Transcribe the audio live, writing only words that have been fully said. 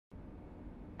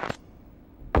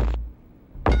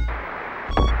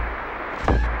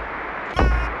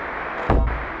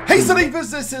Hey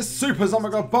Sleepers, this is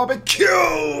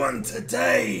SUPERZOMGBBQ, and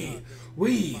today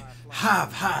we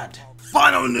have had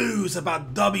final news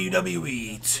about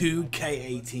WWE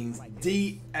 2K18's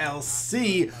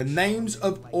DLC. The names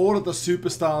of all of the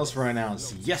superstars were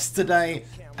announced yesterday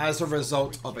as a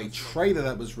result of a trailer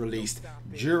that was released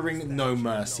during No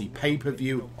Mercy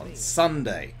pay-per-view on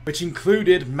Sunday, which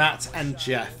included Matt and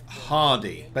Jeff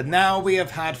Hardy. But now we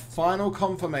have had final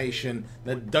confirmation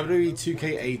that WWE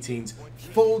 2K18's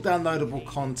full downloadable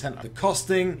content, the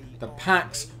costing, the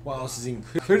packs, what else is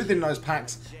included in those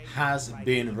packs, has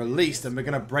been released, and we're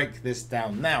going to break this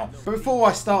down now. But before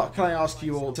I start, can I ask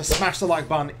you all to smash the like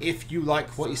button if you like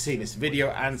what you see in this video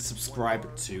and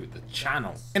subscribe to the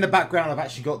channel. In the background, I've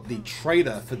actually got the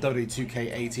trailer for WWE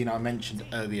 2K18 I mentioned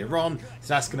earlier on,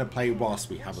 so that's going to play whilst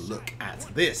we have a look at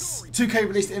this. 2K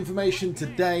released information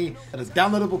today that its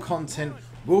downloadable content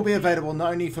will be available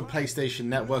not only for PlayStation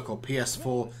Network or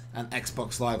PS4 and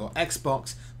Xbox Live or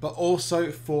Xbox, but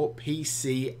also for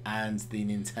PC and the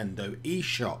Nintendo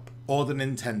eShop or the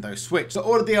Nintendo Switch. So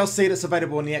all the DLC that's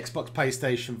available on the Xbox,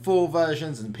 PlayStation 4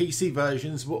 versions and PC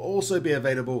versions will also be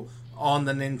available on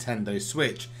the Nintendo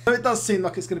Switch. So it does seem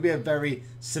like it's going to be a very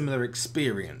similar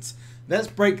experience. Let's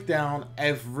break down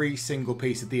every single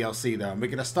piece of DLC though, and we're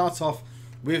going to start off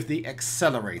with the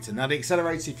Accelerator. Now the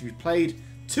Accelerator, if you've played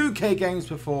 2K games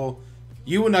before,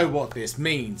 you will know what this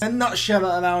means. In a nutshell,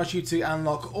 it allows you to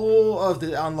unlock all of the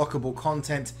unlockable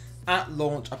content at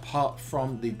launch apart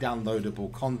from the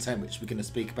downloadable content, which we're going to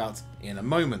speak about in a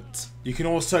moment. You can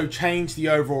also change the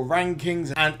overall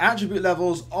rankings and attribute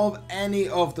levels of any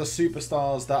of the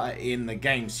superstars that are in the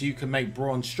game. So you can make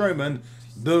Braun Strowman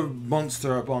the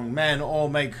monster among men, or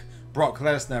make Brock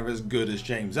Lesnar as good as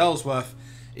James Ellsworth,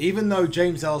 even though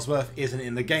James Ellsworth isn't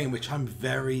in the game, which I'm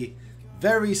very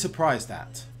surprised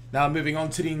at. Now moving on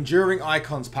to the Enduring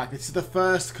Icons pack. This is the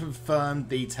first confirmed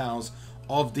details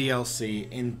of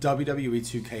DLC in WWE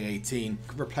 2K18. It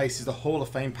replaces the Hall of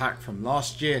Fame pack from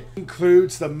last year.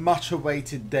 Includes the much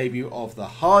awaited debut of the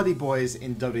Hardy Boyz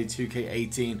in WWE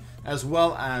 2K18, as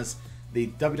well as the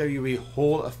WWE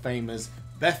Hall of Famers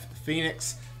Beth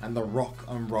Phoenix and the Rock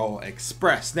and Roll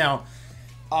Express. Now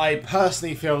I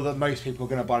personally feel that most people are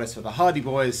going to buy this for the Hardy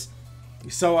Boyz,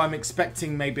 so I'm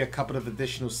expecting maybe a couple of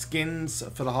additional skins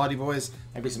for the Hardy Boyz,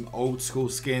 maybe some old school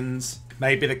skins,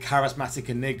 maybe the Charismatic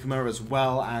Enigma as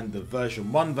well, and the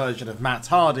version 1 version of Matt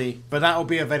Hardy, but that will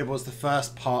be available as the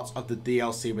first part of the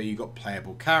DLC where you got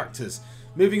playable characters.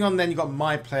 Moving on then, you got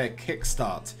My Player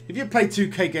Kickstart. If you've played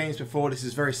 2K games before, this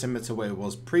is very similar to where it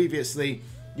was previously.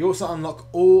 You also unlock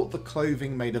all the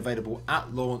clothing made available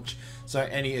at launch, so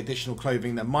any additional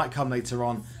clothing that might come later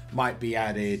on might be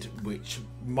added, which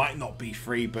might not be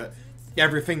free, but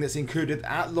everything that's included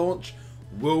at launch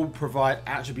will provide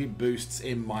attribute boosts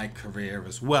in my career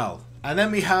as well. And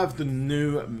then we have the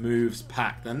New Moves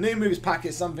pack. The New Moves pack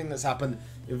is something that's happened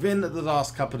within the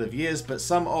last couple of years, but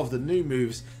some of the new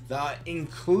moves that are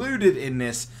included in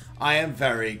this I am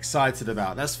very excited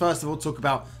about. Let's first of all talk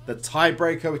about the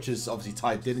Tiebreaker, which is obviously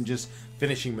Ty Dillinger's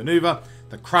finishing maneuver,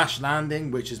 the Crash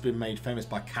Landing, which has been made famous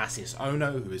by Cassius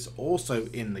Ohno, who is also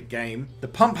in the game, the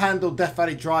Pump Handle Death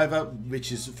Valley Driver,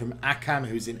 which is from Akam,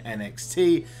 who's in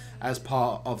NXT as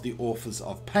part of the Authors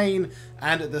of Pain,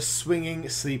 and the Swinging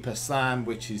Sleeper Slam,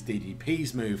 which is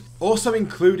DDP's move. Also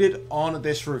included on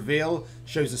this reveal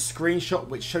shows a screenshot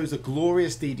which shows a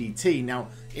Glorious DDT. Now,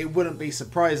 it wouldn't be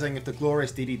surprising if the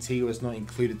Glorious DDT was not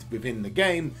included within the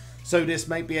game, so this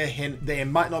may be a hint that it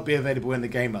might not be available in the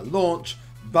game at launch,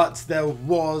 but there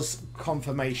was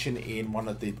confirmation in one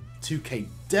of the 2K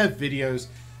dev videos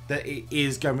that it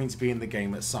is going to be in the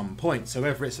game at some point. So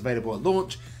whether it's available at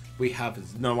launch, we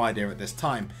have no idea at this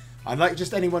time. I'd like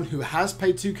just anyone who has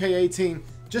played 2K18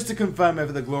 just to confirm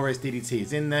whether the Glorious DDT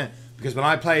is in there, because when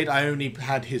I played, I only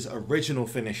had his original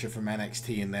finisher from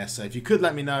NXT in there, so if you could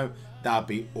let me know, that'd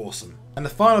be awesome. And the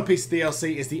final piece of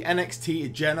DLC is the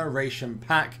NXT Generation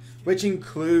Pack, which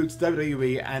includes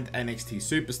WWE and NXT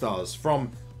superstars.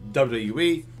 From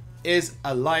WWE is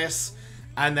Elias,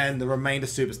 and then the remainder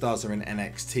superstars are in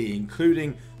NXT,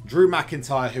 including Drew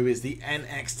McIntyre, who is the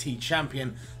NXT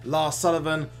champion, Lars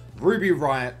Sullivan, Ruby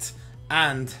Riott,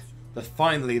 and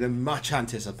finally the much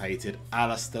anticipated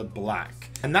Aleister Black.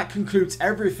 And that concludes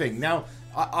everything. Now,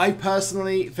 I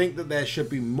personally think that there should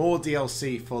be more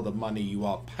DLC for the money you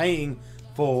are paying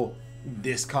for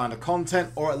this kind of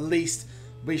content, or at least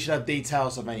we should have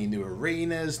details of any new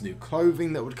arenas, new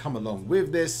clothing that would come along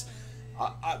with this.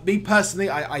 Me personally,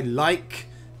 I like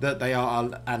that they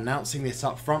are announcing this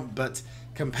up front, but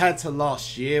compared to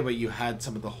last year where you had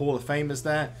some of the Hall of Famers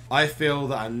there, I feel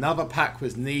that another pack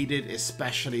was needed,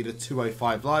 especially the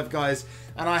 205 Live guys,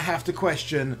 and I have to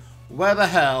question, where the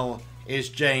hell is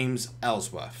James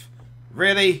Ellsworth?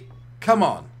 Really? Come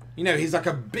on. You know, he's like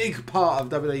a big part of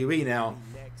WWE now.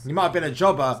 He might have been a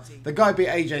jobber. The guy beat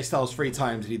AJ Styles 3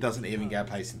 times and he doesn't even get a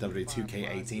place in WWE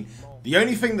 2K18. The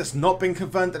only thing that's not been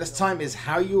confirmed at this time is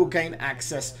how you will gain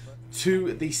access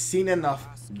to the Cena Enough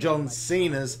John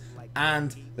Cena's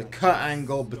and the Kurt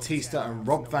Angle, Batista and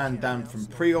Rob Van Dam from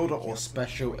pre-order or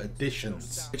special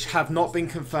editions, which have not been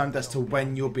confirmed as to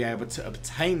when you'll be able to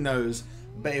obtain those.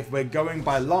 But if we're going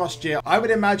by last year, I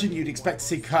would imagine you'd expect to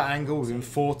see Kurt Angle within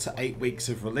 4 to 8 weeks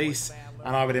of release,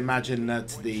 and I would imagine that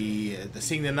the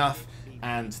Cena Enough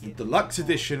and the Deluxe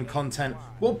Edition content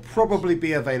will probably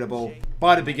be available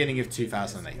by the beginning of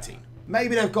 2018.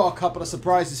 Maybe they've got a couple of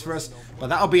surprises for us, but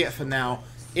that'll be it for now.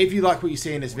 If you like what you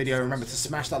see in this video, remember to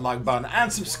smash that like button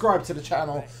and subscribe to the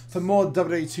channel for more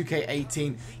WWE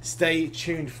 2K18. Stay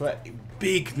tuned for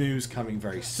big news coming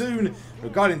very soon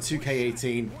regarding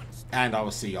 2K18, and I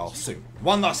will see y'all soon.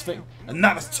 One last thing, and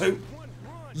that is to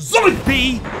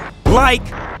be like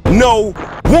no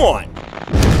one.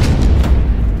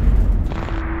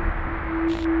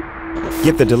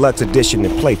 Get the deluxe edition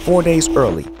and play 4 days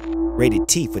early. Rated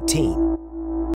T for teen.